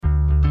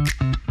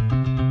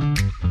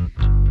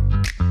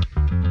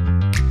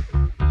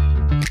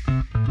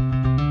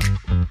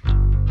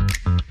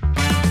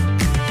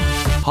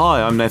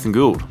Hi, I'm Nathan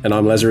Gould. And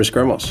I'm Lazarus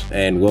Gramos,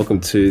 and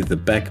welcome to the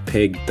Back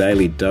Peg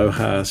Daily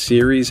Doha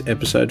series,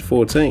 episode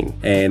 14.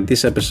 And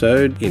this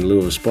episode, in lieu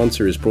of a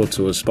sponsor, is brought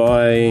to us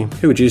by...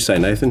 Who would you say,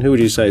 Nathan? Who would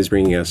you say is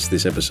bringing us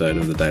this episode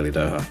of the Daily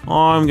Doha?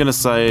 I'm going to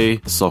say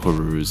the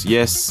Socceroos.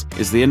 Yes,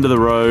 it's the end of the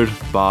road,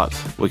 but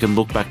we can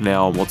look back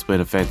now on what's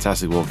been a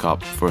fantastic World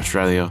Cup for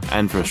Australia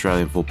and for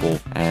Australian football.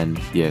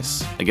 And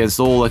yes, against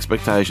all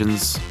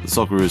expectations, the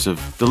Socceroos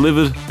have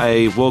delivered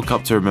a World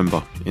Cup to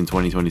remember in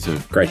 2022.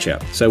 Great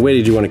shout. So where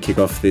did you want to kick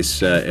off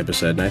this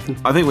episode, Nathan?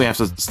 I think we have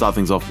to start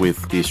things off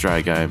with the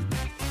Australia game.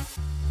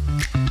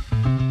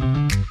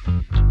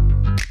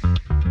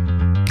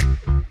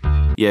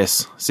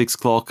 Yes, 6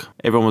 o'clock.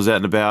 Everyone was out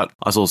and about.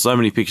 I saw so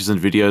many pictures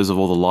and videos of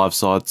all the live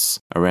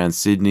sites around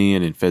Sydney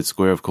and in Fed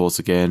Square, of course,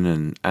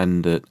 again,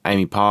 and at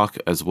Amy Park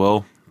as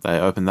well. They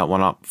opened that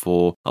one up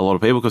for a lot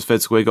of people because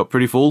Fed Square got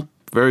pretty full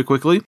very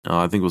quickly.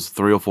 I think it was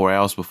 3 or 4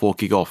 hours before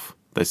kick-off.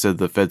 They said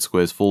the Fed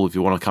Square's full. If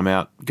you want to come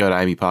out, go to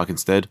Amy Park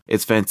instead.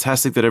 It's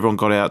fantastic that everyone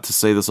got out to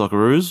see the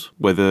Socceroos,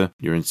 whether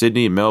you're in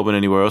Sydney, in Melbourne,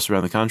 anywhere else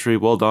around the country.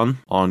 Well done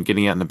on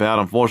getting out and about.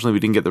 Unfortunately, we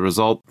didn't get the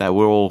result that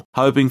we're all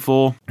hoping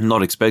for.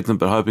 Not expectant,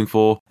 but hoping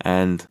for.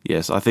 And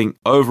yes, I think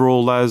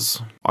overall,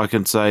 Laz, I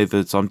can say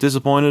that I'm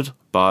disappointed,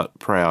 but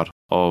proud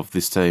of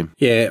this team.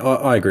 Yeah,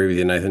 I agree with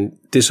you, Nathan.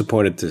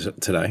 Disappointed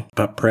today,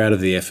 but proud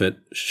of the effort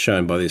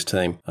shown by this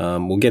team.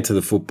 We'll get to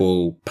the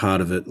football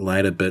part of it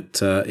later,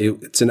 but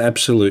it's an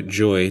absolute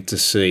joy to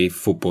see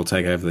football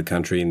take over the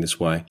country in this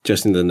way,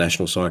 just in the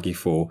national psyche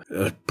for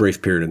a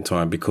brief period in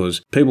time,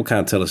 because people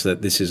can't tell us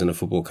that this isn't a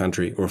football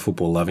country or a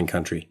football-loving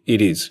country.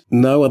 It is.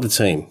 No other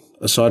team,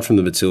 aside from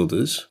the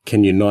Matildas,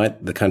 can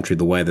unite the country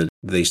the way that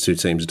these two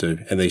teams do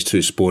and these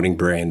two sporting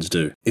brands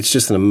do. It's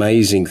just an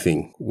amazing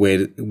thing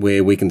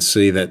where we can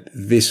see that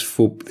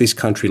this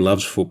country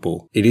loves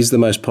football. It is the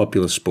most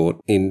popular sport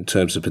in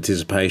terms of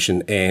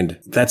participation, and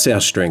that's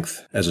our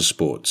strength as a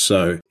sport.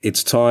 So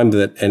it's time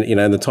that,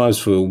 and the times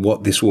for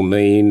what this will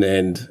mean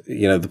and,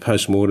 the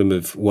post-mortem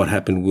of what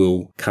happened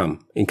will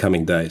come in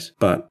coming days.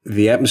 But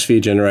the atmosphere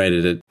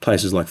generated at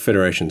places like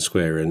Federation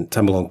Square and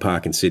Tumbalong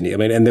Park in Sydney,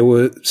 and there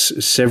were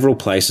several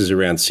places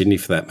around Sydney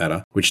for that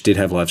matter, which did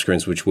have live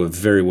screens, which were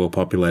very well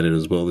populated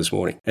as well this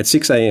morning. At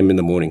 6 a.m. in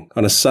the morning,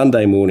 on a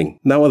Sunday morning.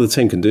 No other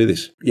team can do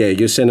this. Yeah,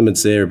 your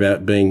sentiments there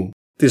about being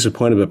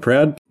disappointed but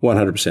proud,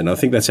 100%. I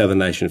think that's how the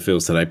nation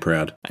feels today,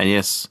 proud. And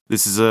yes,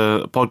 this is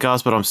a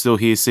podcast, but I'm still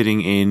here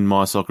sitting in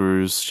my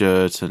Socceroos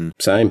shirt and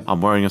same.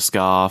 I'm wearing a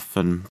scarf,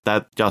 and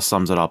that just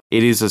sums it up.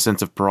 It is a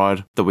sense of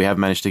pride that we have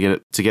managed to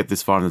get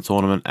this far in the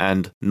tournament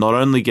and not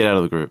only get out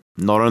of the group,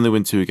 not only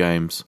win 2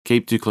 games,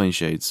 keep 2 clean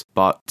sheets,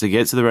 but to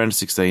get to the round of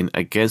 16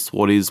 against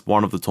what is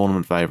one of the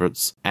tournament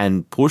favourites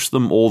and push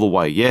them all the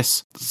way.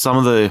 Yes, some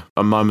of the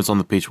moments on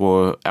the pitch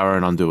were our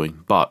own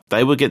undoing, but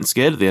they were getting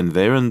scared at the end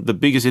there, and the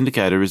biggest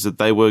indicator is that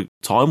they were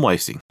time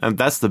wasting. And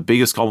that's the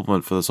biggest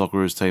compliment for the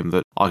Socceroos team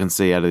that I can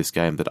see out of this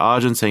game, that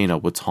Argentina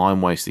were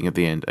time wasting at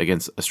the end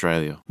against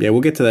Australia. Yeah,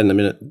 we'll get to that in a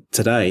minute.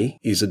 Today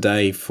is a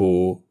day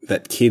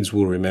that kids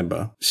will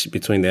remember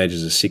between the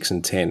ages of 6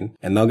 and 10,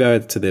 and they'll go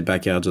to their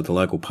backyards at the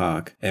local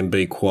park and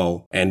be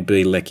Qual and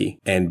be Lecky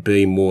and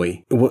be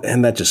Moy.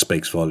 And that just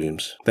speaks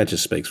volumes.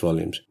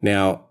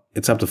 Now,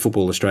 it's up to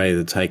Football Australia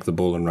to take the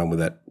ball and run with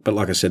that. But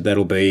like I said,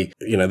 there'll be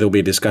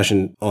a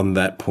discussion on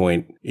that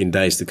point in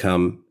days to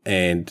come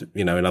and,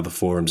 in other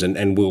forums.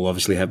 And we'll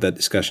obviously have that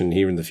discussion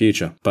here in the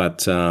future.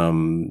 But,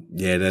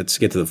 let's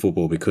get to the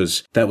football,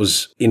 because that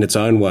was in its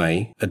own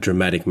way a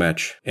dramatic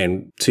match.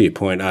 And to your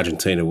point,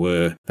 Argentina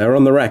they were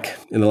on the rack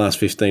in the last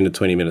 15 to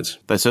 20 minutes.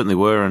 They certainly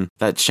were. And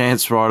that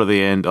chance right at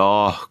the end,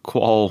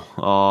 Qual,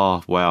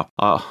 wow.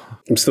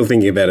 I'm still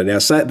thinking about it now.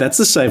 So that's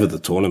the save of the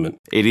tournament.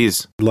 It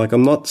is.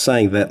 I'm not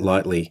saying that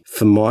lightly.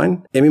 For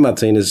mine, Emi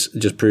Martinez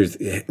just proved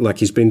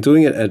he's been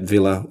doing it at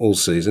Villa all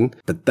season,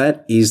 but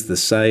that is the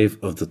save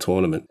of the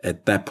tournament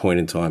at that point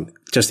in time.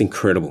 Just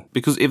incredible.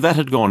 Because if that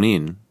had gone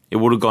in, it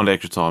would have gone to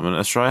extra time, and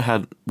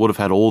Australia would have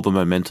had all the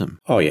momentum.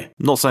 Oh, yeah.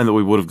 Not saying that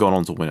we would have gone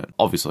on to win it,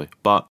 obviously,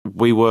 but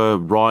we were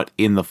right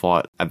in the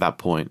fight at that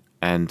point.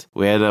 And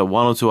we had 1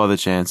 or 2 other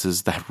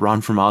chances. That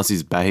run from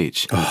Aziz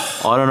Beige.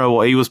 I don't know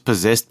what, he was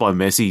possessed by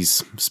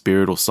Messi's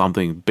spirit or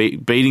something.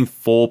 Beating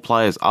 4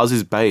 players.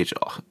 Aziz Beige.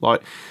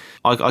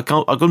 I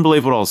couldn't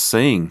believe what I was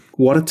seeing.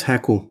 What a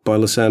tackle by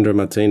Lisandro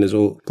Martinez,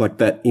 or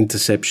that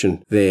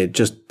interception there,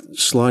 just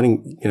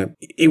sliding,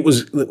 it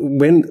was,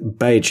 when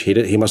Beige hit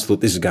it, he must have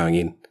thought this is going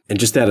in. And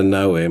just out of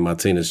nowhere,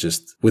 Martinez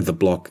just with the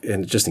block,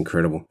 and just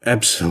incredible.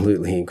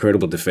 Absolutely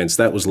incredible defense.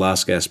 That was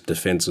last gasp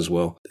defense as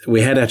well.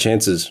 We had our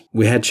chances.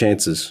 We had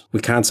chances.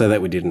 We can't say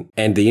that we didn't.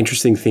 And the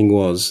interesting thing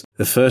was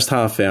the first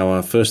half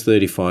hour, first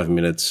 35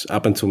 minutes,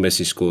 up until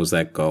Messi scores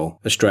that goal,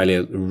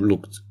 Australia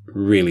looked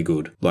really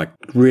good.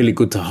 Really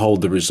good to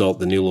hold the result,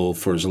 the 0-0,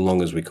 for as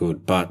long as we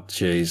could. But,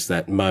 geez,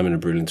 that moment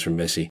of brilliance from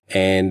Messi.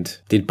 And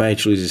did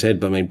Beige lose his head?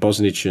 But, Mark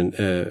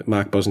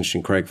Bosnich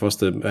and Craig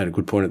Foster made a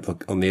good point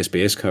on the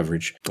SBS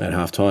coverage at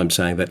half-time,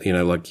 saying that,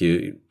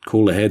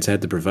 cooler heads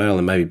had to prevail,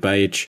 and maybe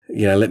Beige,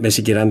 let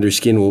Messi get under his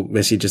skin, or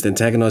Messi just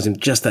antagonise him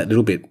just that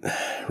little bit,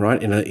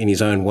 right, in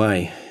his own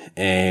way.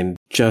 and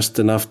just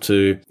enough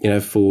to,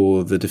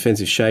 for the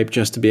defensive shape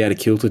just to be out of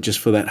kilter just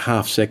for that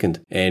half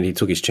second. And he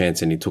took his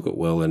chance and he took it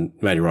well, and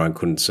Matty Ryan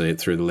couldn't see it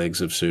through the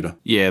legs of Suter.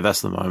 Yeah,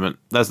 that's the moment.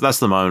 That's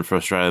the moment for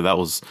Australia. That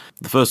was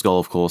the first goal,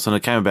 of course, and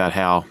it came about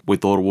how we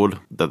thought it would,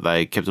 that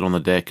they kept it on the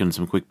deck and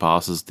some quick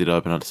passes did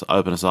open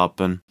us up.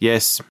 And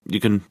yes, you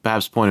can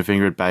perhaps point a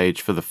finger at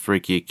Beige for the free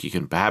kick. You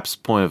can perhaps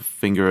point a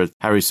finger at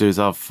Harry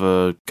Souza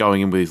for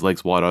going in with his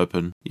legs wide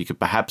open. You could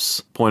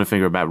perhaps point a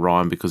finger at Matt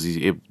Ryan because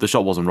the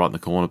shot wasn't right in the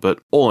corner. But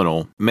all in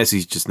all,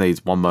 Messi just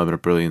needs one moment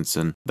of brilliance,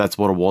 and that's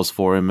what it was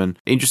for him. And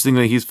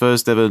interestingly, his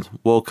first ever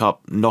World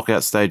Cup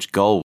knockout stage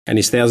goal. And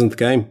his 1,000th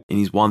game. In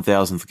his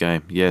 1,000th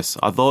game, yes.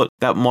 I thought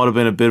that might have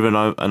been a bit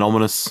of an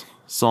ominous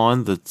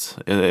sign that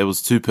it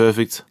was too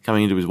perfect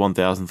coming into his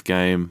 1,000th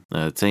game,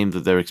 a team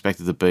that they're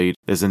expected to beat.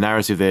 There's a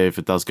narrative there if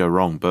it does go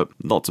wrong, but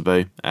not to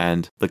be.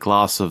 And the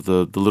class of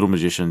the little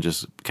magician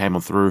just came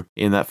on through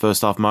in that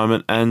first half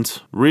moment,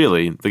 and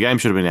really, the game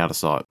should have been out of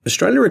sight.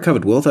 Australia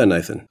recovered well though,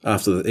 Nathan,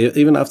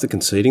 even after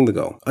conceding the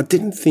goal. I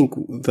didn't think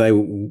they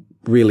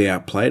really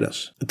outplayed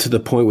us to the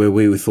point where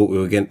we thought we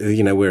were going,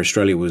 where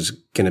Australia was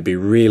going to be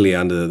really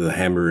under the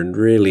hammer and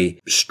really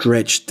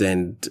stretched,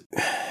 and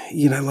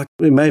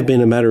it may have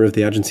been a matter of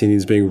the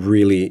Argentinians being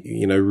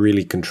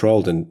really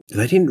controlled, and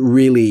they didn't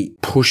really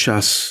push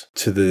us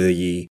to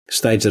the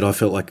stage that I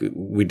felt like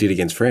we did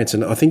against France.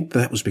 And I think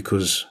that was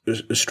because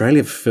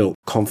Australia felt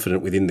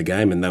confident within the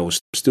game, and they were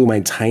still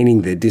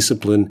maintaining their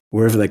discipline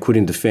wherever they could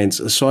in defence.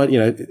 Aside,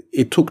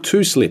 it took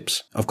 2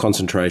 slips of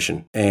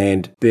concentration,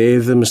 and they're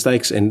the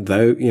mistakes. And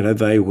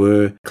they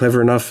were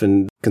clever enough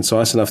and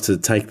concise enough to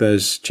take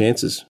those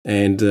chances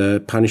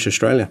and punish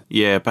Australia.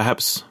 Yeah,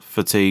 perhaps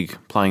fatigue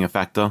playing a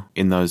factor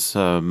in those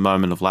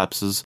moment of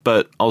lapses.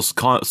 But I was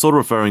sort of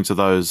referring to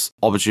those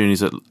opportunities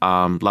that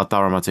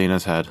Lautaro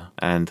Martinez had,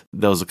 and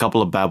there was a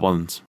couple of bad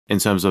ones in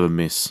terms of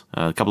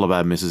a couple of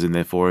bad misses in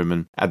there for him.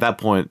 And at that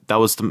point, that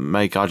was to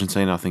make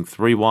Argentina, I think,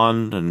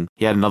 3-1, and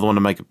he had another one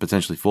to make it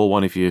potentially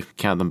 4-1 if you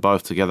count them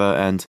both together,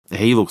 and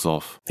he looks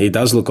off. He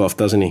does look off,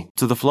 doesn't he?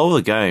 To the flow of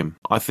the game,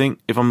 I think,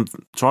 if I'm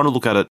trying to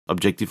look at it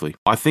objectively,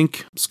 I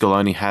think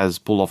Scaloni has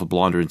pulled off a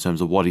blinder in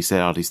terms of what he set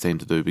out his team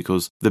to do,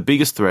 because the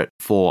biggest threat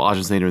for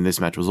Argentina in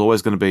this match was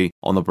always going to be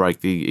on the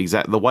break,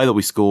 the way that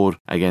we scored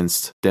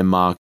against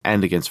Denmark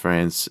and against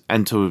France,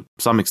 and to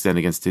some extent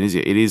against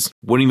Tunisia. It is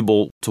winning the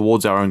ball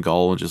towards our own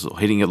goal and just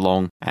hitting it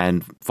long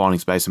and finding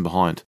space in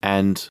behind.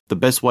 And the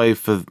best way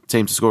for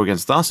teams to score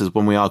against us is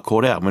when we are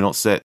caught out. We're not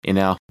set in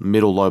our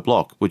middle low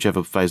block,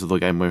 whichever phase of the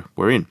game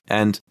we're in.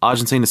 And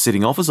Argentina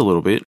sitting off us a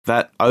little bit,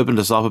 that opened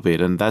us up a bit,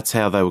 and that's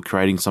how they were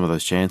creating some of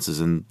those chances.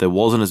 And there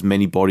wasn't as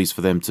many bodies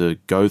for them to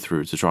go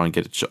through to try and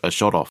get a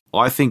shot off.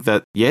 I think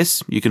that,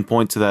 yes, you can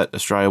point to that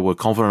Australia were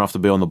confident enough to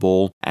be on the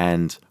ball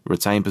and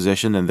retain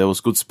possession, and there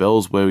was good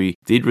spells where we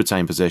did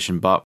retain possession,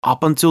 but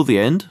up until the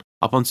end,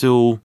 up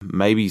until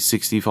maybe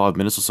 65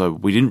 minutes or so,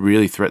 we didn't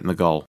really threaten the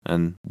goal.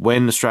 And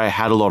when Australia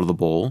had a lot of the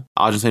ball,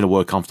 Argentina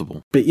were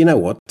comfortable. But you know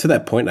what? To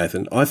that point,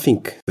 Nathan, I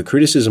think the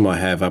criticism I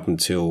have up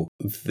until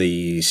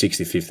the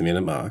 65th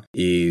minute mark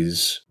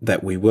is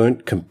that we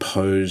weren't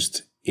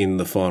composed in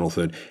the final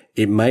third.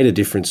 It made a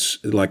difference.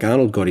 Like,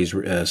 Arnold got his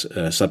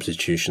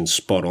substitution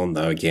spot on,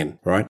 though, again,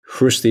 right?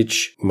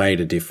 Hrustic made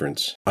a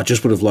difference. I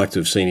just would have liked to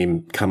have seen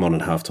him come on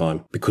at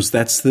halftime, because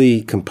that's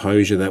the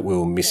composure that we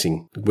were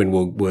missing when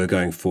we were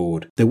going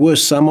forward. There were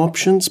some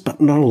options, but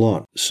not a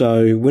lot.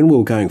 So when we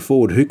were going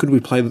forward, who could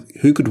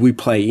we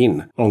play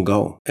in on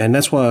goal? And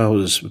that's why I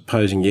was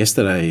posing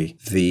yesterday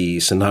the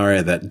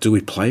scenario that, do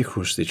we play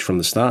Hrustic from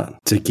the start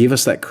to give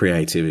us that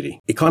creativity?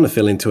 It kind of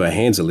fell into our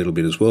hands a little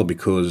bit as well,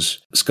 because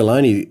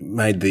Scaloni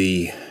made the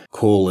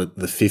call at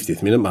the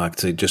 50th minute mark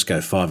to just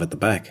go 5 at the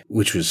back,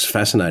 which was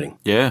fascinating.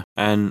 Yeah,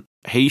 and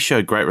he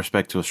showed great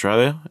respect to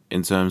Australia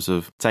in terms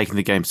of taking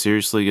the game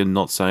seriously and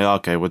not saying,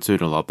 okay, we're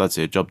 2-0 up, that's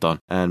it, job done.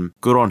 And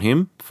good on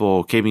him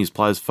for keeping his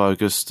players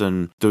focused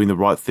and doing the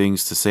right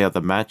things to see out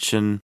the match.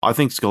 And I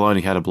think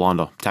Scaloni had a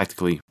blinder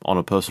tactically on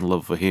a personal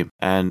level for him.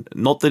 And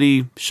not that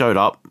he showed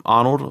up,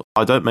 Arnold.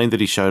 I don't mean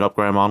that he showed up,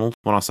 Graham Arnold,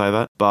 when I say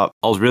that, but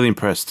I was really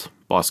impressed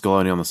by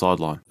Scaloni on the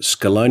sideline.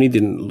 Scaloni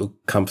didn't look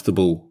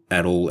comfortable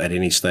at all at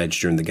any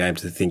stage during the game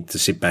to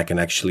sit back and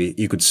actually,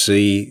 you could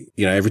see,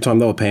 every time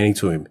they were panning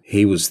to him,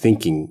 he was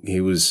thinking, he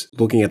was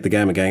looking at the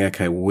game and going,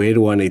 okay, where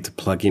do I need to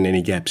plug in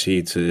any gaps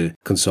here to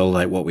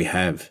consolidate what we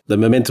have? The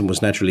momentum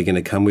was naturally going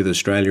to come with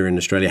Australia, and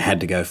Australia had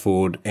to go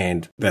forward,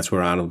 and that's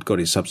where Arnold got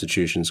his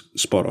substitutions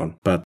spot on.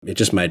 But it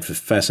just made for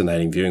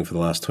fascinating viewing for the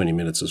last 20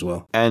 minutes as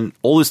well. And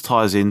all this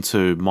ties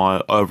into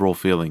my overall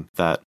feeling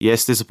that,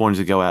 yes, disappointing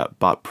to go out,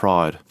 but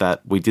pride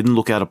that we didn't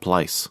look out of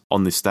place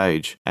on this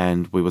stage,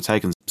 and we were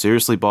taken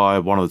seriously by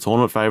one of the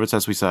tournament favourites,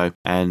 as we say,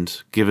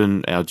 and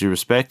given our due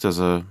respect as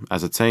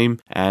a team,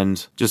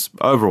 and just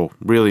overall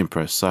really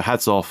impressed. So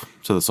hats off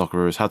to the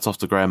Socceroos, hats off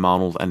to Graham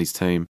Arnold and his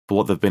team for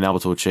what they've been able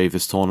to achieve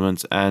this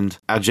tournament. And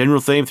our general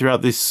theme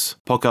throughout this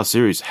podcast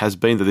series has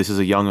been that this is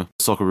a young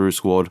Socceroos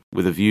squad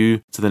with a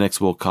view to the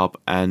next World Cup,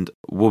 and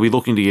we'll be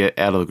looking to get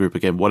out of the group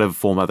again, whatever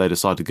format they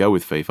decide to go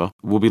with FIFA.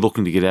 We'll be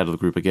looking to get out of the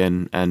group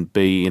again and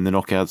be in the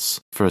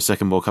knockouts for a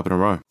second World Cup in a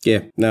row.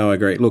 Yeah, no, I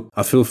agree. Look,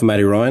 I feel for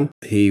Matty Ryan.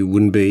 He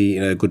wouldn't be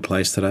in a good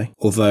place today,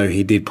 although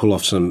he did pull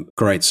off some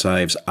great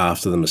saves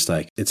after the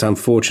mistake. It's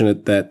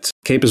unfortunate that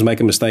keepers make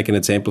a mistake and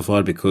it's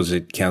amplified because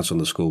it counts on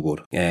the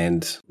scoreboard.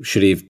 And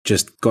should he have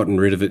just gotten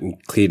rid of it and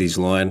cleared his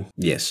line?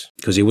 Yes,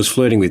 because he was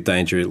flirting with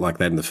danger like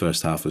that in the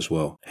first half as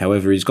well.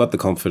 However, he's got the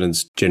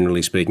confidence,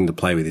 generally speaking, to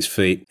play with his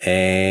feet,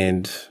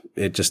 and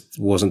it just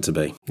wasn't to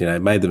be.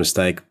 Made the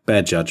mistake,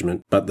 bad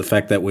judgment. But the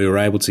fact that we were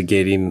able to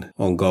get in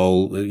on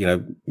goal,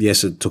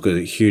 yes, it took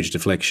a huge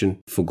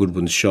deflection for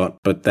Goodwin's shot,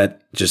 but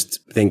that just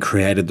then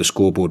created the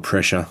scoreboard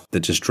pressure that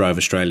just drove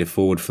Australia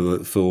forward for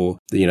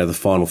the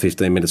final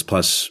 15 minutes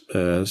plus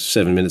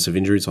 7 minutes of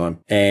injury time.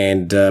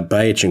 And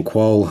Bajic and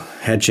Qual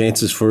had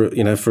chances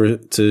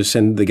to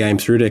send the game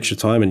through to extra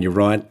time. And you're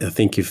right. I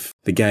think if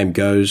the game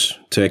goes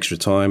to extra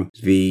time,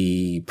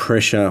 the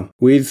pressure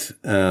with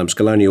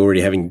Scaloni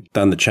already having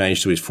done the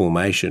change to his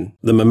formation,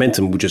 the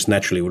momentum would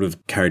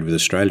have carried with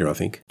Australia, I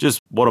think. Just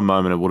what a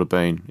moment it would have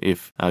been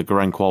if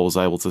Garang Qual was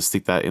able to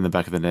stick that in the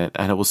back of the net,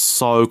 and it was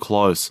so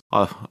close.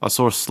 I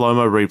saw a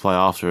slow-mo replay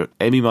after it.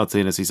 Emi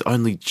Martinez, he's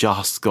only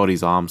just got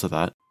his arm to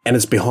that. And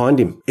it's behind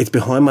him. It's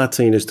behind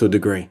Martinez to a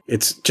degree.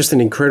 It's just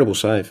an incredible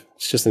save.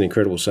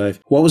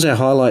 What was our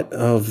highlight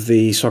of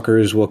the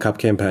Socceroos World Cup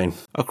campaign?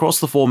 Across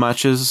the 4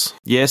 matches,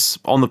 yes,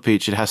 on the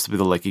pitch, it has to be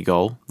the Lecky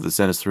goal that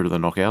sent us through to the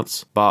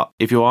knockouts. But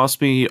if you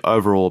ask me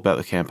overall about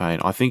the campaign,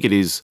 I think it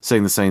is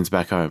seeing the scenes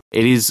back home.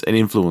 It is an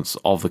influence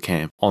of the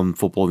camp on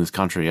football in this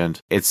country, and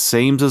it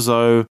seems as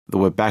though that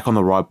we're back on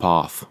the right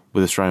path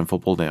with Australian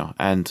football now.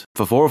 And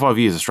for 4 or 5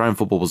 years, Australian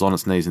football was on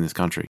its knees in this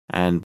country.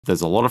 And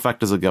there's a lot of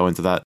factors that go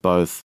into that,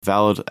 both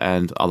valid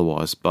and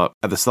otherwise. But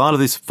at the start of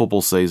this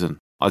football season,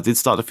 I did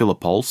start to feel a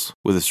pulse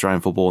with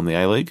Australian football in the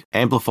A-League,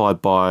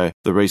 amplified by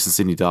the recent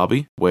Sydney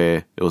derby,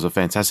 where it was a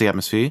fantastic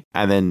atmosphere.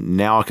 And then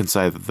now I can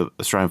say that the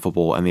Australian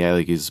football and the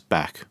A-League is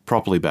back,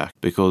 properly back,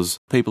 because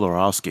people are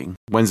asking,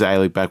 when's the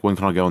A-League back? When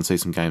can I go and see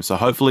some games? So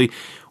hopefully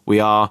we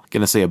are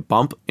going to see a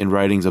bump in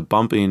ratings, a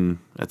bump in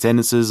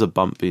attendances, a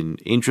bump in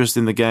interest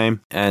in the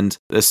game, and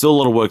there's still a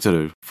lot of work to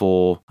do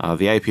for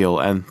the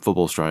APL and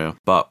Football Australia,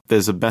 but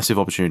there's a massive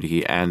opportunity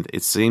here, and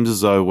it seems as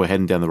though we're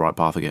heading down the right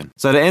path again.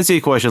 So to answer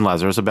your question,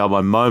 Lazarus, about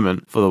my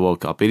moment for the World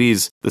Cup, it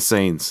is the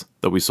scenes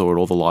that we saw at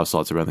all the live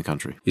sites around the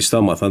country. You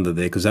stole my thunder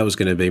there, because that was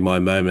going to be my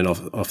moment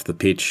off the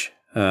pitch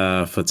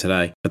for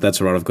today. But that's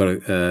all right. I've got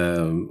a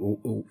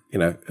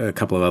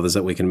couple of others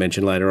that we can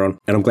mention later on.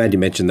 And I'm glad you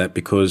mentioned that,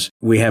 because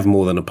we have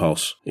more than a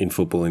pulse in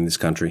football in this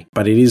country.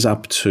 But it is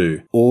up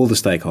to all the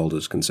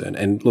stakeholders concerned.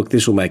 And look,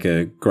 this will make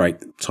a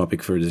great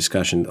topic for a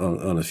discussion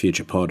on a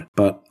future pod.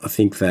 But I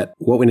think that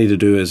what we need to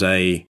do as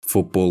a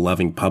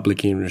football-loving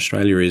public in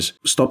Australia is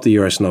stop the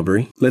Euro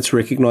snobbery. Let's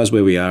recognise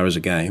where we are as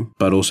a game,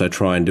 but also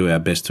try and do our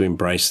best to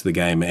embrace the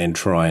game and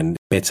try and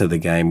better the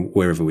game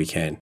wherever we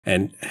can,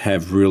 and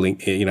have really,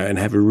 and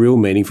have a real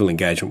meaningful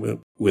engagement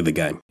with the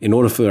game. In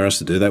order for us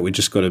to do that, we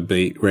just got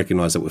to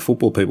recognise that we're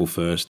football people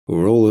first.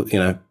 We're all,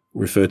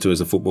 referred to as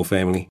a football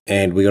family,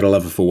 and we got to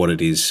love it for what it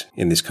is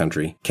in this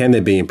country. Can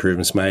there be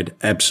improvements made?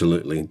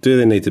 Absolutely. Do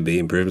there need to be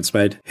improvements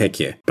made? Heck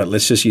yeah. But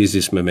let's just use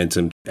this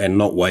momentum and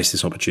not waste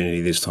this opportunity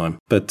this time.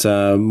 But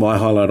my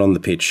highlight on the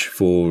pitch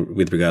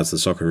with regards to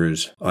the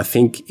Socceroos, I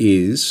think,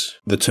 is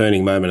the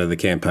turning moment of the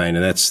campaign,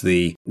 and that's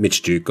the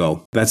Mitch Duke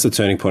goal. That's the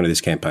turning point of this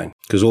campaign,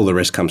 because all the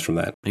rest comes from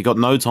that. He got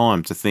no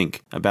time to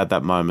think about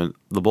that moment.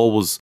 The ball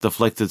was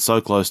deflected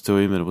so close to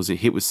him, and it was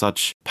hit with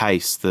such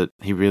pace that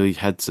he really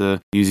had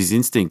to use his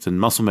instinct and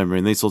muscle memory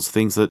and these sorts of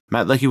things that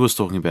Matt Leckie was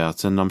talking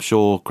about, and I'm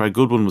sure Craig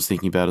Goodwin was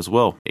thinking about as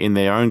well in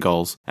their own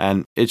goals.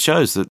 And it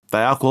shows that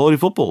they are quality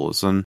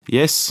footballers. And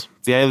yes,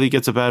 the A-League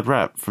gets a bad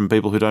rap from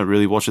people who don't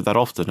really watch it that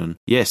often. And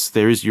yes,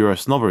 there is Euro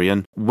snobbery.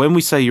 And when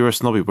we say Euro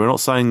snobbery, we're not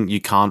saying you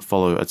can't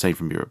follow a team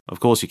from Europe. Of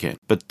course you can.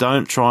 But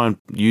don't try and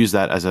use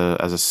that as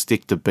a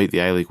stick to beat the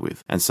A-League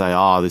with and say,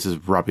 this is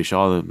rubbish.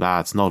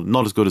 It's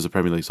not as good as the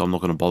Premier League, so I'm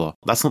not going to bother.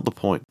 That's not the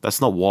point. That's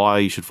not why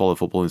you should follow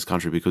football in this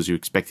country, because you're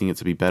expecting it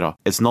to be better.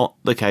 It's not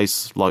the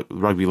case like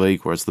rugby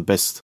league, where it's the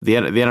best. The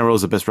NRL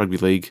is the best rugby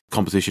league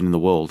competition in the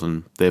world,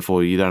 and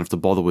therefore you don't have to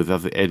bother with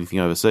anything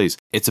overseas.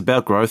 It's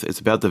about growth, it's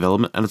about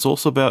development, and it's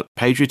also about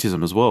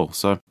patriotism as well.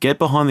 So get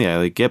behind the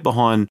A-League, get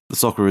behind the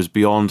Socceroos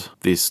beyond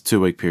this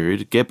 2-week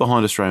period, get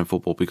behind Australian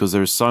football, because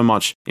there is so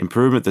much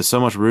improvement, there's so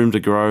much room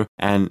to grow,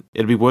 and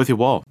it'll be worth your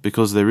while,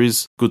 because there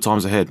is good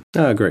times ahead.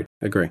 Oh, agree.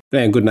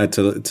 Yeah, good note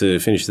to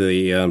finish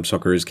the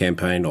Socceroos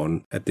campaign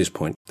on at this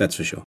point, that's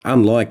for sure.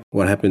 Unlike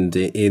what happened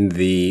in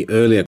the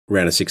earlier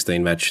round of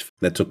 16 match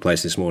that took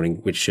place this morning,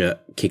 which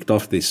kicked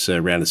off this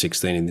round of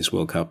 16 in this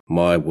World Cup.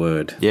 My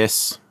word.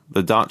 Yes.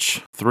 The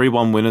Dutch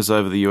 3-1 winners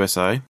over the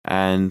USA.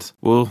 And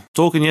we were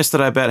talking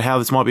yesterday about how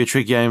this might be a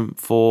tricky game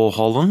for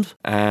Holland.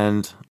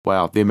 And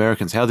wow, the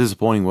Americans, how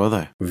disappointing were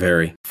they?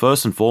 Very.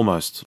 First and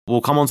foremost,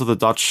 we'll come on to the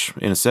Dutch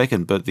in a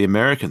second, but the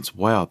Americans,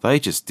 wow, they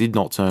just did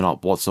not turn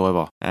up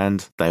whatsoever.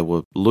 And they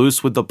were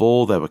loose with the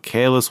ball, they were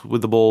careless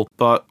with the ball,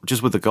 but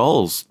just with the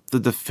goals, the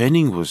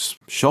defending was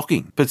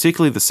shocking,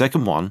 particularly the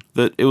second one,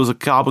 that it was a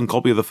carbon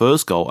copy of the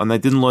first goal and they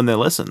didn't learn their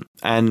lesson.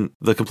 And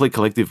the complete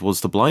collective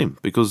was to blame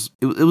because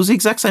it was the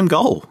exact same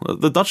goal.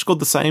 The Dutch scored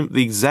the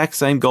exact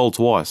same goal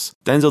twice.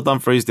 Denzel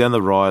Dumfries down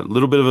the right,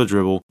 little bit of a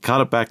dribble,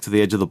 cut it back to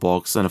the edge of the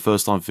box and a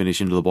first time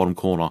finish into the bottom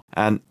corner.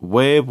 And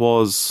where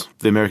was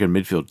the American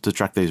midfield to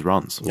track these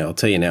runs? Yeah, I'll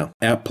tell you now.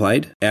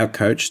 Outplayed,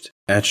 outcoached,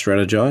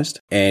 out-strategized,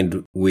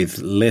 and with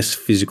less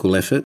physical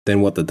effort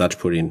than what the Dutch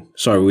put in.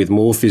 Sorry, with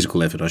more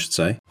physical effort, I should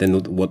say,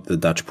 than what the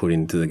Dutch put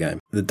into the game.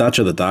 The Dutch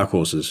are the dark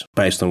horses,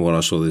 based on what I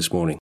saw this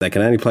morning. They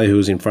can only play who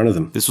was in front of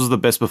them. This was the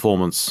best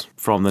performance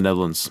from the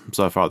Netherlands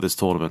so far at this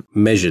tournament.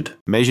 Measured.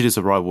 Measured is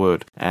the right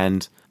word.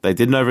 And they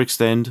didn't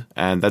overextend,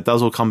 and that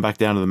does all come back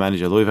down to the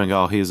manager. Louis van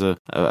Gaal, he's a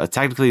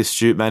tactically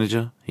astute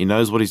manager. He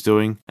knows what he's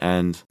doing,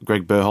 and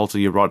Greg Berhalter,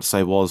 you're right to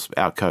say, was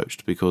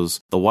outcoached because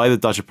the way the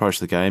Dutch approached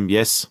the game,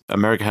 yes,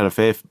 America had a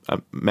fair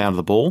amount of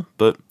the ball,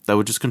 but they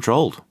were just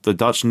controlled. The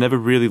Dutch never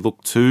really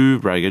looked too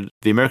ragged.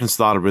 The Americans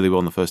started really well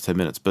in the first 10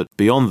 minutes, but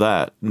beyond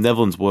that,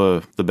 Netherlands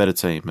were the better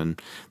team, and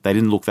they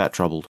didn't look that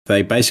troubled.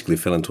 They basically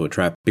fell into a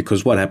trap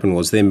because what happened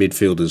was their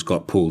midfielders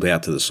got pulled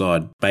out to the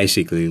side,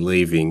 basically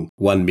leaving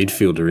one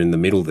midfielder in the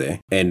middle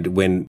there. And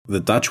when the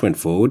Dutch went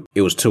forward,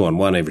 it was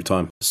 2-on-1 every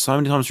time. So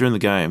many times during the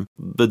game,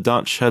 the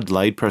Dutch had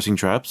laid pressing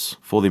traps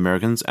for the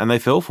Americans, and they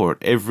fell for it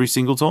every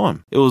single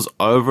time. It was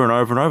over and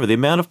over and over. The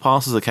amount of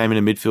passes that came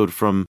into midfield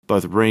from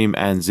both Ream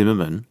and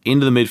Zimmerman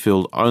into the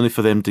midfield only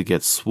for them to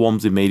get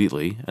swamped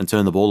immediately and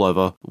turn the ball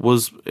over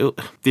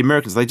the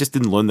Americans, they just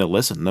didn't learn their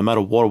lesson, no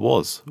matter what it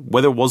was.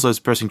 Whether it was those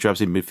pressing traps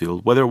in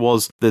midfield, whether it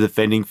was the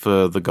defending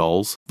for the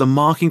goals, the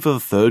marking for the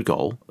third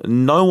goal,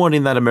 no one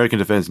in that American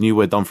defence knew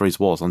where Dumfries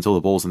was until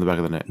the ball was in the back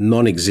of the net.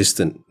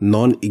 Non-existent.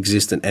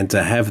 And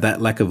to have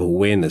that lack of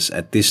awareness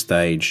at this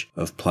stage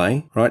of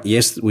play, right?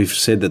 Yes, we've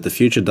said that the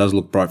future does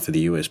look bright for the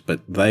US, but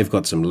they've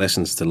got some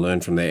lessons to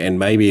learn from there. And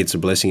maybe it's a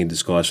blessing in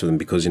disguise for them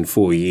because in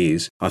 4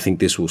 years, I think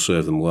this will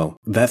serve them well.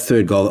 That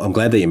third goal, I'm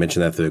glad that you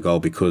mentioned that third goal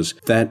because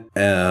that,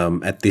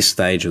 at this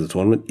stage of the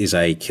tournament, is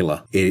a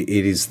killer. It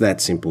is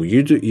that simple.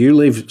 You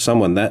leave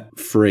someone that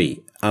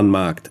free,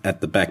 unmarked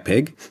at the back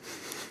peg.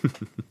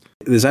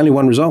 There's only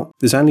one result.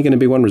 There's only going to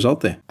be one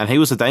result there. And he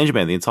was a danger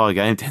man the entire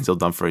game, Denzel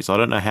Dumfries. So I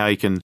don't know how he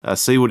can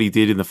see what he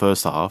did in the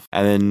first half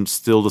and then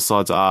still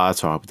decides,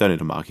 that's all right, we don't need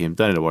to mark him.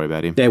 Don't need to worry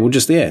about him. Yeah, we'll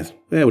just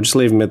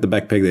leave him at the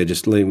back peg there.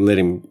 Just let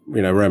him,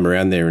 roam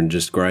around there and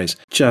just graze.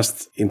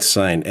 Just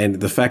insane. And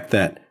the fact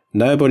that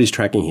nobody's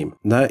tracking him.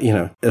 No,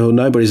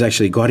 nobody's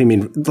actually got him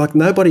in. Like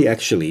nobody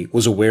actually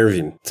was aware of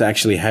him to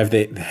actually have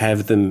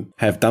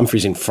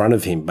Dumfries in front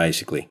of him,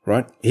 basically,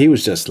 right? He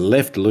was just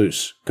left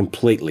loose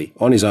completely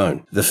on his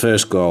own. The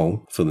first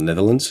goal for the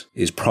Netherlands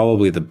is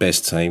probably the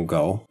best team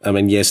goal. I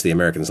mean, yes, the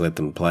Americans let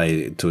them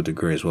play to a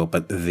degree as well,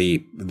 but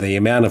the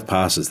amount of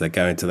passes that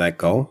go into that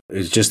goal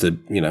is just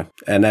an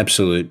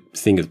absolute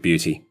thing of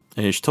beauty.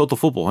 And it's total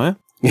football, huh?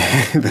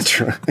 Yeah,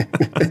 that's right.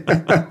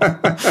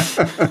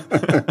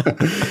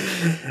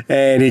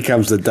 And here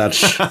comes the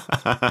Dutch.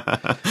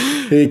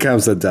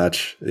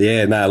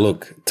 Yeah, no,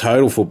 look,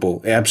 total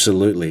football.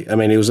 Absolutely. I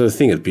mean, it was a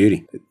thing of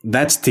beauty.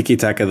 That's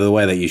tiki-taka the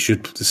way that you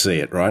should see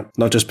it, right?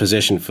 Not just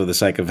possession for the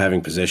sake of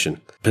having possession.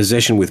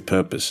 Possession with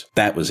purpose.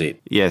 That was it.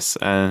 Yes,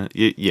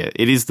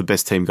 it is the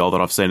best team goal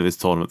that I've seen in this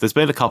tournament. There's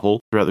been a couple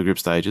throughout the group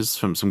stages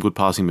from some good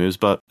passing moves,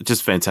 but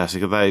just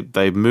fantastic.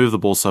 They move the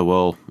ball so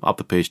well up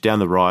the pitch, down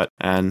the right,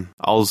 and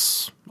I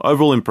was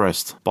overall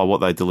impressed by what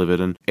they delivered,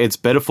 and it's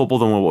better football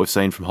than what we've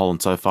seen from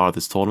Holland so far at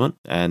this tournament,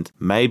 and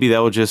maybe they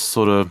were just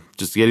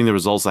getting the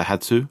results they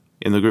had to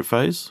in the group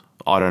phase.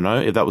 I don't know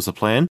if that was the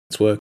plan. It's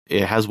worked.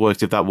 It has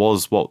worked if that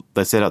was what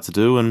they set out to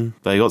do, and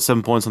they got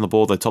 7 points on the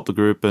board, they topped the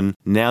group, and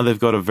now they've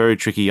got a very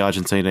tricky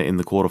Argentina in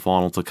the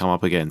quarterfinal to come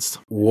up against.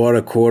 What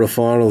a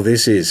quarterfinal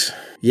this is.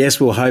 Yes,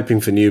 we're hoping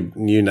for new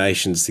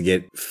nations to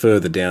get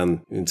further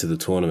down into the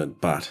tournament,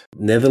 but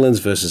Netherlands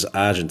versus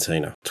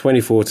Argentina,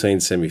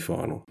 2014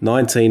 semi-final,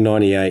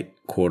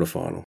 1998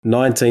 quarterfinal,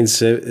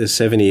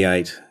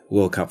 1978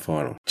 World Cup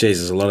final. Jeez,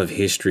 there's a lot of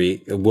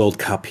history, World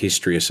Cup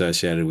history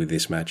associated with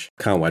this match.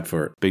 Can't wait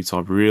for it. Big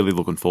time. Really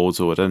looking forward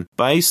to it. And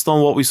based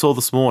on what we saw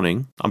this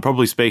morning, I'm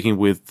probably speaking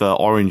with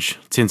orange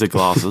tinted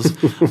glasses,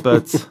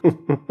 but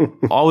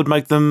I would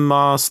make them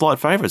slight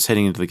favourites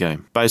heading into the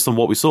game based on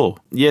what we saw.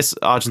 Yes,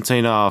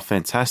 Argentina are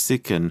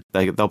fantastic and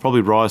they'll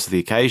probably rise to the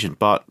occasion,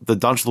 but the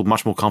Dutch look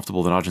much more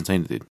comfortable than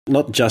Argentina did.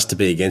 Not just to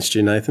be against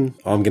you, Nathan.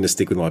 I'm going to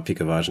stick with my pick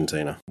of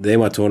Argentina. They're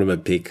my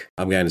tournament pick.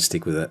 I'm going to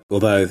stick with it.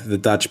 Although the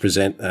Dutch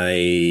present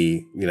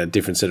a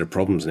different set of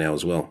problems now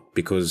as well,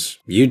 because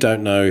you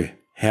don't know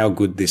how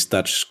good this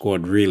Dutch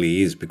squad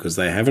really is, because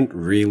they haven't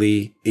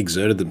really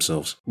exerted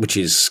themselves, which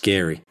is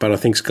scary. But I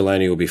think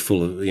Scaloni will be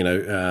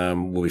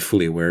will be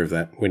fully aware of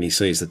that when he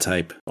sees the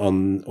tape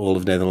on all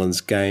of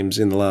Netherlands' games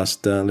in the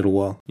last little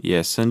while.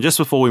 Yes, and just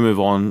before we move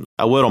on,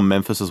 a word on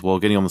Memphis as well,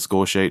 getting on the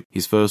score sheet.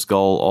 His first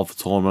goal of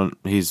the tournament,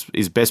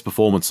 his best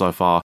performance so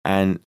far,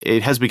 and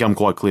it has become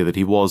quite clear that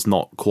he was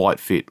not quite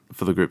fit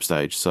for the group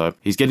stage. So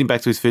he's getting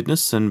back to his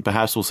fitness, and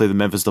perhaps we'll see the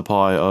Memphis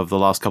Depay of the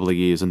last couple of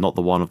years and not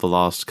the one of the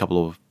last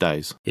couple of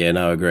days. Yeah,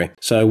 no, I agree.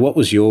 So what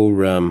was your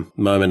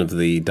moment of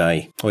the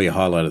day, or your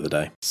highlight of the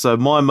day? So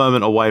my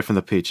moment away from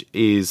the pitch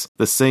is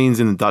the scenes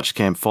in the Dutch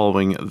camp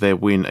following their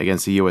win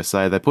against the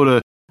USA. They put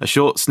a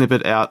short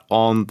snippet out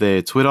on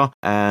their Twitter,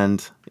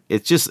 and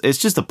it's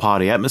just a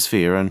party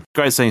atmosphere and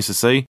great scenes to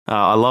see.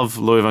 I love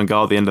Louis van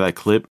Gaal at the end of that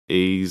clip.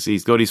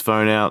 He's got his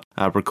phone out,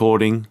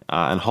 recording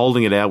and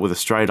holding it out with a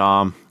straight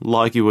arm,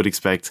 like you would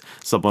expect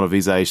someone of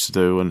his age to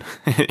do, and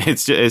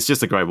it's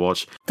just a great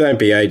watch. Don't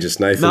be ageist,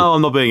 Nathan. No,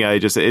 I'm not being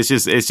ageist. It's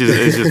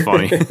just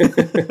funny.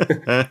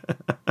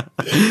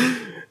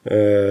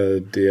 Oh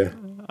dear.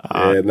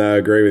 Yeah, no, I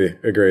agree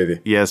with you.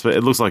 Yes, but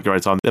it looks like a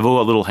great time. They've all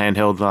got little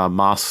handheld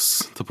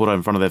masks to put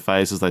in front of their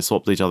faces. They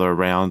swapped each other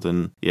around,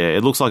 and yeah,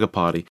 it looks like a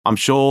party. I'm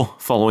sure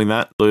following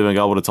that, Louis van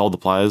Gaal would have told the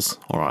players,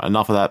 all right,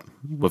 enough of that.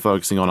 We're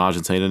focusing on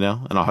Argentina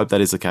now, and I hope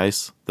that is the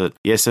case. That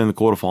yes, they're in the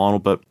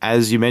quarterfinal, but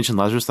as you mentioned,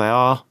 Lazarus, they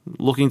are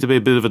looking to be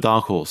a bit of a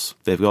dark horse.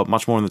 They've got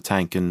much more in the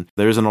tank, and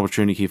there is an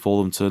opportunity here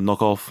for them to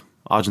knock off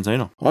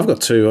Argentina. I've got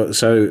two.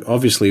 So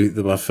obviously,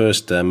 my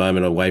first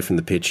moment away from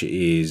the pitch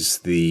is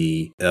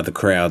the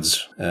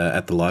crowds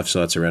at the live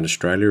sites around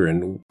Australia,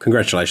 and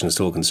congratulations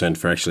to all concerned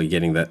for actually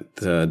getting that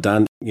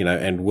done.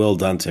 And well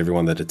done to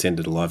everyone that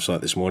attended a live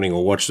site this morning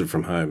or watched it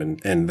from home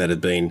and that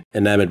had been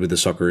enamoured with the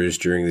Socceroos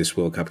during this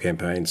World Cup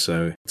campaign.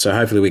 So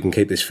hopefully we can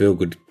keep this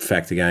feel-good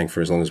factor going for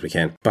as long as we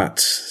can. But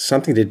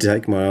something did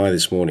take my eye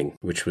this morning,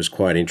 which was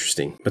quite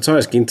interesting.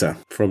 Matthias Ginter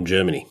from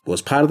Germany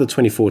was part of the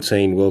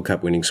 2014 World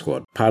Cup winning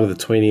squad, part of the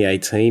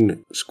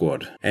 2018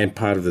 squad, and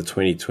part of the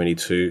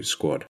 2022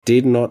 squad.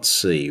 Did not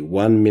see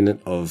 1 minute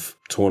of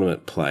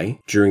tournament play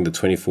during the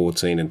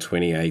 2014 and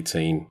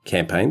 2018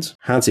 campaigns.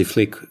 Hansi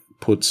Flick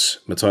puts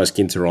Matthias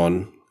Ginter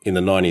on in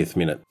the 90th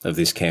minute of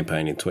this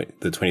campaign, in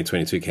the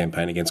 2022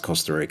 campaign against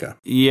Costa Rica.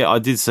 Yeah, I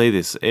did see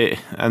this.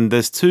 And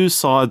there's two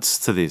sides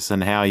to this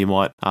and how you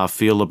might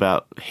feel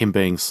about him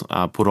being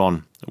put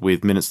on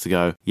with minutes to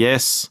go.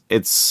 Yes,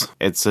 it's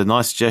a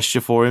nice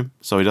gesture for him,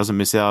 so he doesn't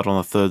miss out on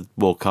the third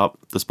World Cup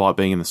despite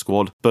being in the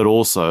squad. But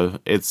also,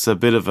 it's a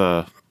bit of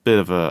a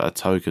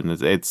token.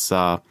 It's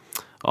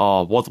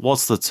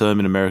what's the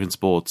term in American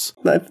sports?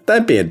 No,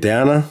 don't be a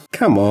downer.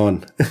 Come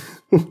on.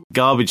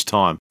 Garbage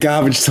time.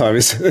 Garbage time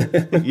is...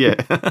 Yeah.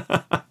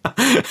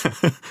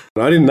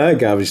 I didn't know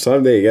garbage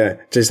time. There you go.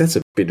 Jeez, that's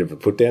a bit of a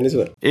put down, isn't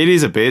it? It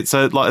is a bit.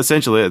 So,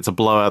 essentially, it's a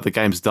blowout. The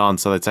game's done,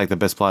 so they take the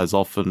best players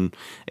off and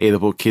either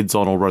put kids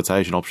on or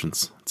rotation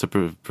options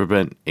to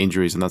prevent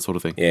injuries and that sort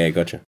of thing. Yeah,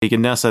 gotcha. He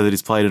can now say that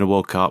he's played in a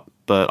World Cup,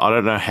 but I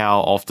don't know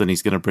how often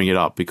he's going to bring it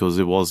up because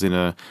it was in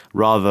a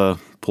rather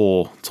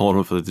poor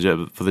tournament for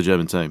the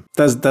German team.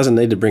 Doesn't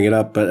need to bring it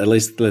up, but at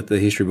least let the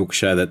history book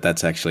show that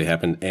that's actually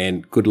happened.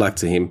 And good luck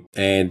to him.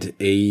 And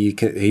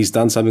he's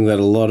done something that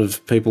a lot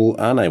of people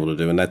aren't able to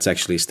do, and that's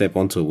actually step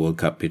onto a World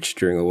Cup pitch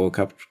during a World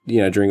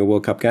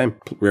Cup game,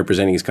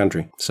 representing his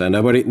country. So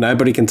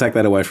nobody can take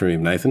that away from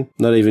him, Nathan.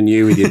 Not even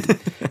you with your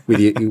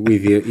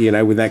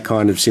with that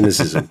kind of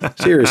cynicism.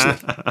 Seriously.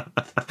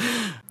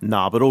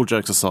 Nah, but all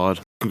jokes aside,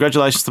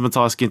 congratulations to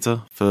Matthias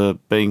Ginter for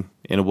being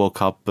in a World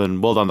Cup,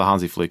 and well done to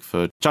Hansi Flick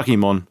for chucking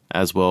him on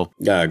as well.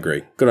 Yeah, I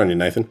agree. Good on you,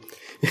 Nathan.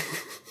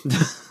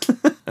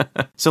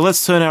 So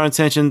let's turn our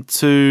attention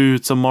to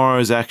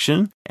tomorrow's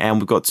action, and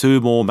we've got two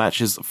more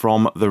matches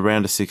from the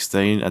round of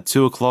 16. At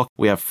 2 o'clock,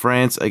 we have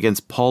France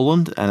against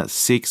Poland, and at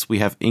 6, we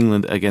have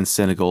England against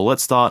Senegal.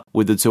 Let's start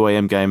with the 2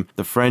 a.m. game.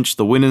 The French,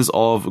 the winners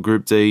of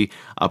Group D,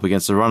 up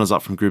against the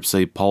runners-up from Group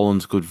C.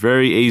 Poland could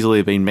very easily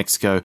have been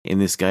Mexico in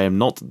this game.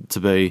 Not to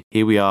be.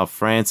 Here we are,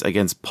 France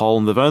against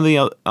Poland.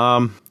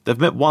 They've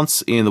met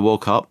once in the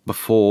World Cup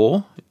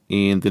before,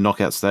 in the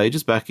knockout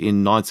stages back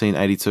in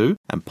 1982,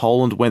 and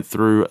Poland went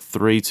through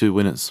 3-2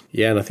 winners.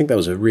 Yeah, and I think that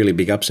was a really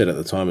big upset at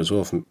the time as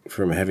well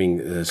from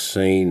having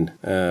seen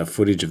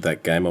footage of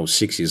that game. I was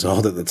 6 years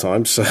old at the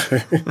time, so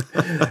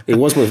it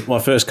was my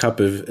first cup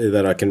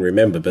that I can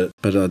remember, but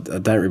I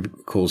don't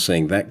recall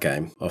seeing that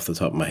game off the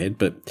top of my head.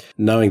 But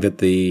knowing that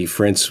the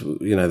French at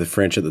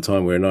the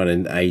time were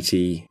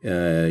 1980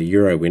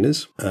 Euro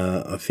winners,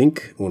 I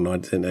think, or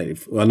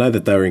 1980. Well, I know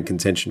that they were in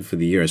contention for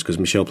the Euros because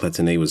Michel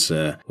Platini was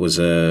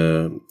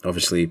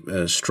obviously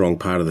a strong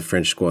part of the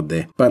French squad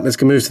there. But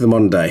let's move to the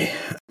modern day.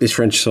 This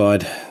French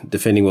side,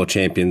 defending world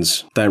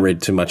champions, don't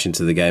read too much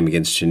into the game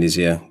against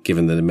Tunisia,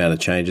 given the amount of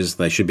changes.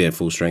 They should be at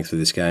full strength for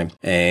this game.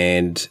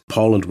 And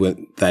Poland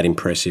weren't that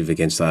impressive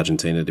against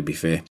Argentina, to be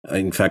fair.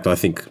 In fact, I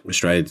think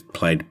Australia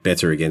played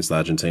better against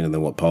Argentina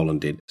than what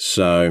Poland did.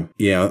 So,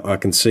 yeah, I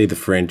can see the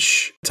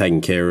French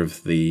taking care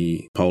of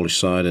the Polish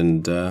side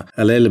and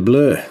allez le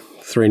bleu.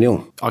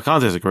 3-0. I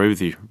can't disagree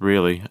with you,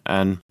 really.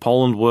 And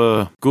Poland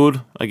were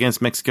good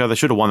against Mexico. They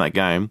should have won that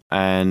game.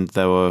 And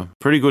they were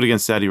pretty good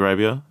against Saudi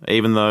Arabia,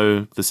 even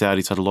though the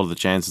Saudis had a lot of the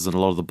chances and a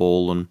lot of the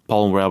ball, and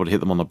Poland were able to hit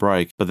them on the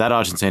break. But that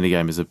Argentina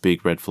game is a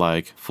big red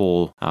flag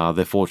for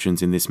their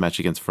fortunes in this match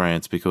against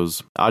France,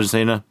 because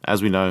Argentina,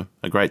 as we know,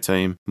 a great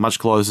team, much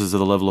closer to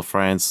the level of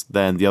France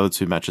than the other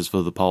two matches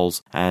for the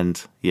Poles.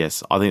 And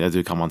yes, I think they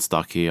do come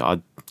unstuck here.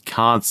 I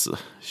can't...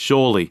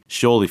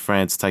 Surely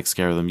France takes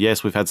care of them.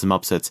 Yes, we've had some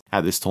upsets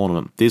at this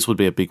tournament. This would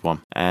be a big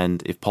one.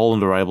 And if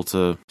Poland are able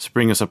to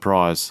spring a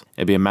surprise,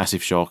 it'd be a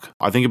massive shock.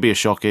 I think it'd be a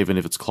shock even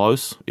if it's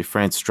close. If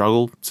France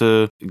struggle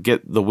to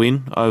get the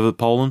win over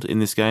Poland in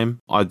this game,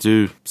 I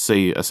do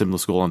see a similar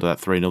score under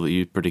that 3-0 that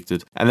you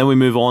predicted. And then we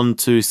move on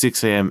to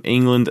 6 a.m.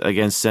 England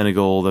against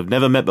Senegal. They've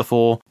never met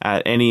before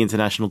at any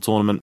international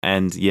tournament.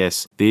 And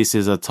yes, this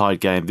is a tight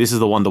game. This is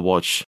the one to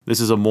watch.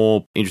 This is a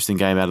more interesting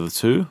game out of the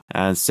two.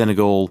 And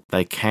Senegal,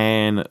 they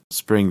can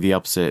spring the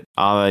upset.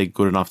 Are they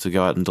good enough to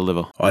go out and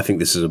deliver? I think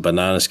this is a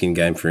banana skin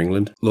game for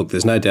England. Look,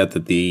 there's no doubt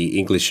that the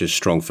English are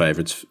strong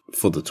favourites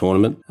for the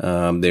tournament.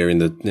 They're in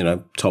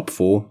the top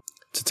 4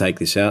 to take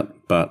this out.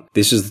 But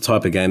this is the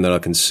type of game that I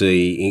can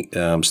see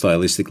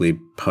stylistically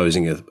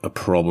posing a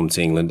problem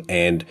to England,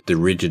 and the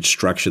rigid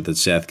structure that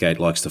Southgate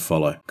likes to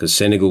follow. Because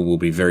Senegal will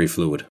be very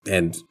fluid,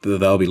 and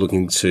they'll be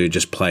looking to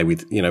just play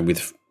with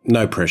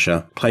no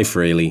pressure, play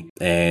freely,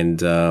 and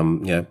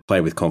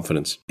play with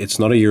confidence. It's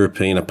not a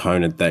European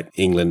opponent that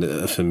England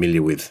are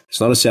familiar with.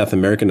 It's not a South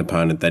American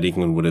opponent that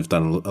England would have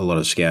done a lot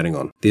of scouting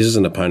on. This is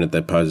an opponent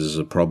that poses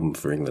a problem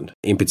for England.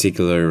 In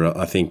particular,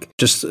 I think,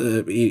 just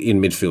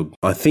in midfield,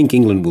 I think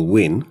England will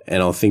win,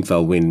 and I think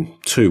they'll win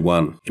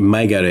 2-1. It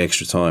may go to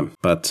extra time,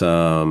 but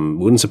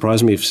wouldn't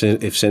surprise me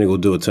if Senegal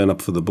do a turn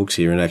up for the books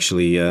here and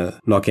actually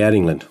knock out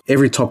England.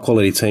 Every top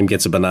quality team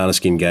gets a banana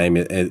skin game,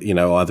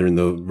 either in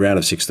the round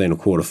of 16 or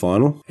quarter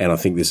final, and I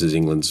think this is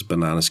England's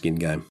banana skin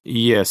game.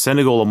 Yeah,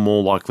 Senegal are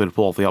more likely to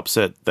pull off the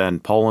upset than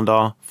Poland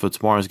are for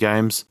tomorrow's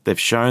games. They've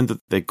shown that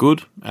they're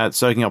good at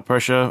soaking up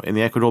pressure in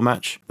the Ecuador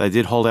match. They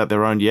did hold out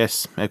their own.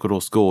 Yes,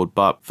 Ecuador scored,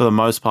 but for the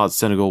most part,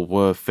 Senegal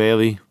were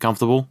fairly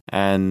comfortable,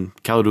 and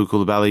Kalidou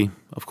Koulibaly,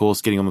 of course,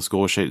 getting on the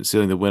score sheet and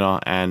sealing the winner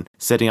and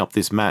setting up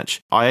this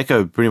match. I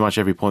echo pretty much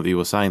every point that you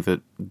were saying,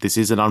 that this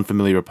is an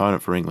unfamiliar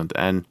opponent for England,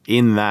 and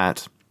in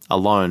that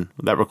alone,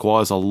 that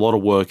requires a lot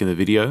of work in the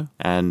video.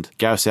 And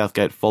Gareth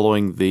Southgate,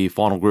 following the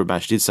final group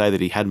match, did say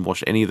that he hadn't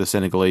watched any of the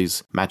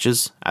Senegalese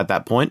matches at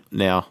that point.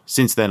 Now,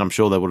 since then, I'm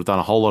sure they would have done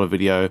a whole lot of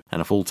video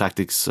and a full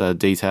tactics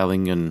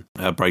detailing and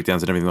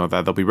breakdowns and everything like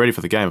that. They'll be ready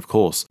for the game, of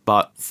course.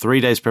 But 3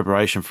 days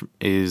preparation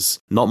is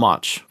not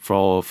much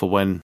for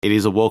when it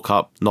is a World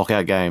Cup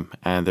knockout game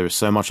and there is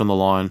so much on the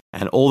line.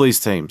 And all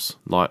these teams,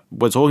 like,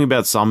 we're talking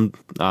about some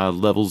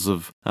levels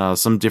of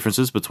some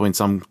differences between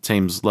some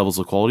teams' levels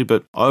of quality,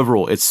 but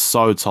overall, it's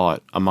so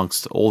tight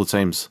amongst all the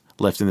teams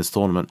left in this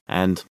tournament.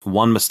 And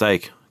one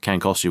mistake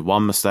can cost you.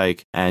 One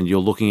mistake, and you're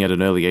looking at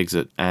an early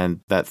exit, and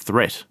that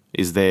threat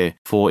is there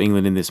for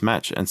England in this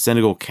match, and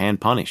Senegal can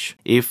punish.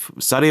 If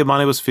Sadio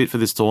Mane was fit for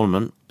this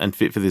tournament and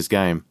fit for this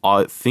game,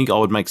 I think I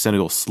would make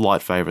Senegal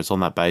slight favourites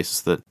on that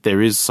basis, that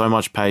there is so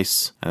much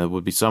pace and there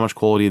would be so much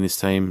quality in this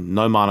team.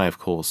 No Mane, of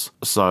course.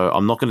 So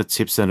I'm not going to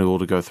tip Senegal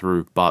to go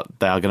through, but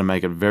they are going to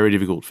make it very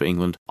difficult for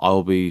England. I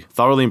will be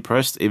thoroughly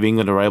impressed if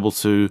England are able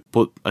to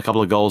put a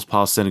couple of goals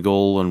past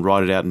Senegal and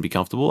ride it out and be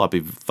comfortable. I'd be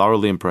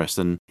thoroughly impressed.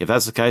 And if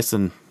that's the case,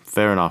 then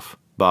fair enough.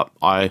 But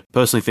I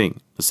personally think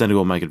the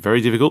Senegal make it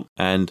very difficult,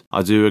 and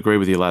I do agree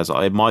with you, Laz.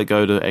 It might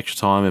go to extra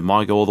time, it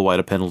might go all the way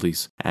to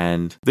penalties,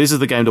 and this is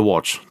the game to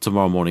watch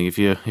tomorrow morning. If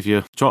you're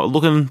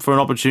looking for an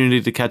opportunity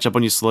to catch up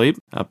on your sleep,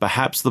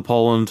 perhaps the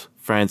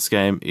Poland-France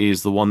game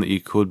is the one that you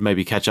could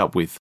maybe catch up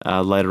with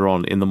later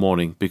on in the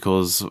morning,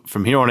 because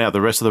from here on out,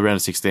 the rest of the round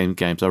of 16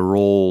 games are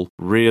all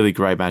really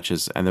great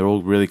matches, and they're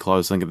all really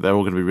close. I think they're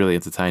all going to be really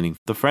entertaining.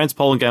 The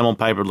France-Poland game on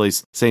paper, at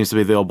least, seems to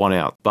be the odd one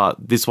out, but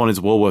this one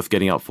is well worth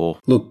getting up for.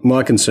 Look,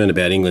 my concern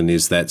about England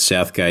is that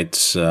Southgate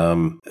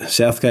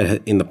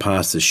in the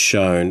past has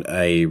shown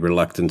a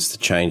reluctance to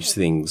change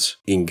things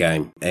in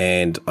game,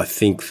 and I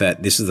think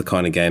that this is the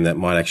kind of game that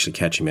might actually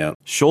catch him out.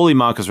 Surely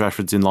Marcus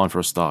Rashford's in line for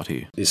a start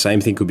here. The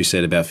same thing could be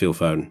said about Phil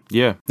Foden.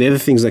 Yeah. They're the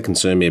things that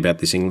concern me about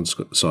this England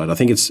side. I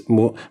think it's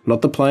more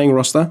not the playing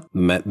roster,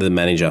 the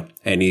manager,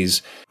 and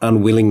his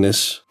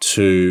unwillingness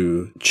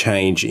to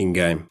change in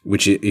game,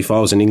 which if I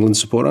was an England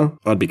supporter,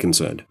 I'd be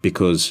concerned,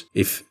 because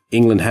if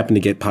England happen to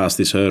get past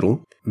this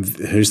hurdle,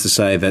 who's to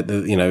say that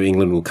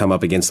England will come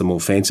up against a more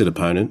fancied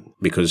opponent,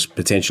 because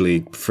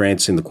potentially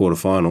France in the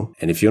quarterfinal,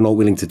 and if you're not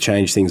willing to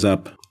change things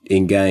up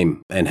in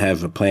game and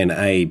have a plan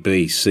A,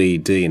 B, C,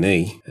 D and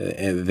E,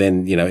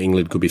 then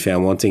England could be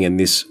found wanting, and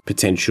this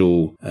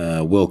potential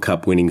World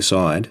Cup winning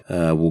side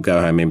will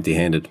go home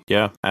empty-handed.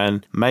 Yeah,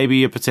 and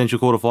maybe a potential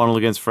quarterfinal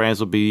against France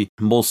will be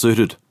more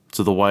suited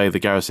to the way that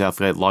Gareth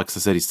Southgate likes to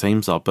set his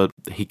teams up, but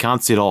he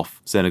can't sit off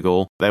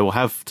Senegal. They will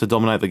have to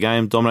dominate the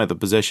game, dominate the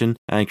possession,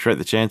 and create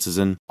the chances.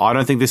 And I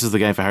don't think this is the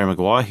game for Harry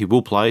Maguire. He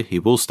will play, he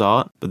will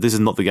start, but this is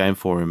not the game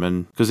for him.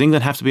 And because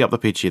England have to be up the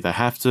pitch here, they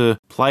have to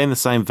play in the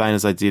same vein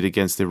as they did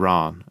against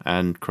Iran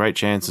and create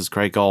chances,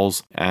 create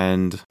goals.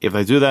 And if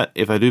they do that,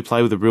 if they do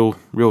play with the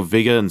real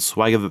vigor and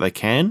swagger that they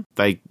can,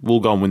 they will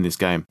go and win this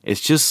game.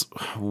 It's just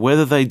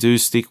whether they do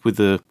stick with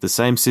the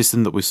same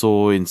system that we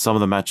saw in some of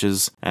the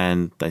matches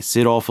and they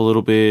sit off a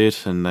little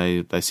bit and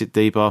they sit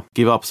deeper,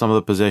 give up some of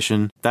the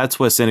possession. That's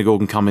where Senegal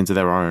can come into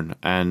their own,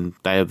 and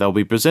they'll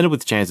be presented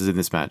with chances in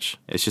this match.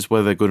 It's just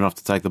whether they're good enough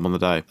to take them on the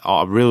day.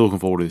 I'm really looking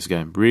forward to this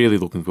game. Really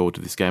looking forward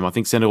to this game. I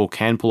think Senegal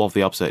can pull off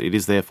the upset. It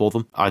is there for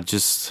them. I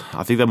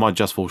think they might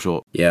just fall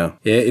short. Yeah,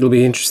 it'll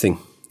be interesting.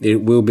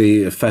 It will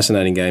be a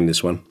fascinating game,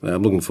 this one.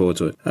 I'm looking forward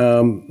to it.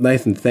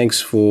 Nathan, thanks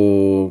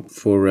for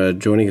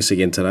joining us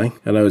again today.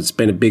 I know it's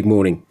been a big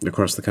morning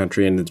across the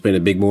country, and it's been a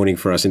big morning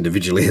for us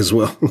individually as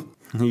well.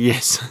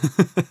 Yes.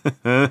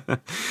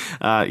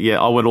 I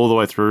went all the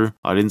way through.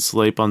 I didn't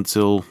sleep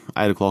until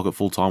 8 o'clock at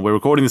full time. We're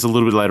recording this a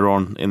little bit later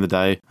on in the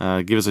day.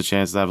 Give us a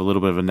chance to have a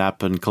little bit of a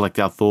nap and collect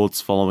our thoughts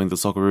following the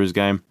Socceroos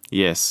game.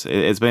 Yes,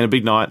 it's been a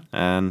big night,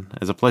 and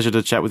it's a pleasure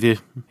to chat with you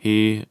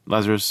here,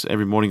 Lazarus,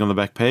 every morning on the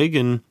back peg,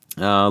 and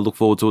look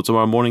forward to it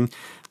tomorrow morning.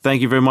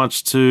 Thank you very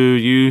much to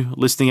you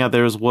listening out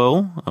there as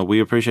well. We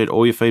appreciate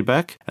all your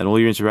feedback and all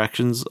your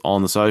interactions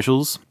on the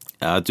socials.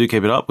 Do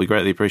keep it up. We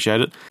greatly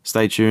appreciate it.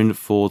 Stay tuned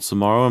for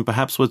tomorrow, and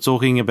perhaps we're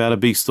talking about a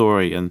big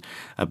story and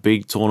a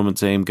big tournament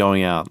team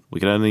going out.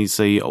 We can only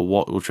see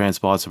what will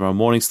transpire tomorrow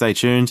morning. Stay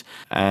tuned.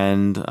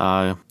 And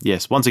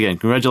yes, once again,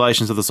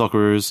 congratulations to the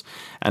Socceroos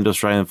and to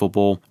Australian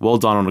football. Well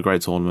done on a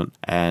great tournament,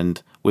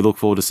 and we look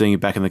forward to seeing you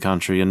back in the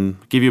country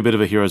and give you a bit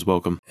of a hero's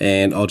welcome.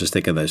 And I'll just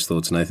echo those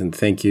thoughts, Nathan.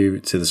 Thank you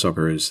to the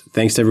Socceroos.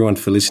 Thanks to everyone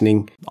for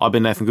listening. I've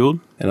been Nathan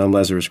Gould. And I'm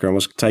Lazarus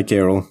Gromos. Take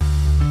care all.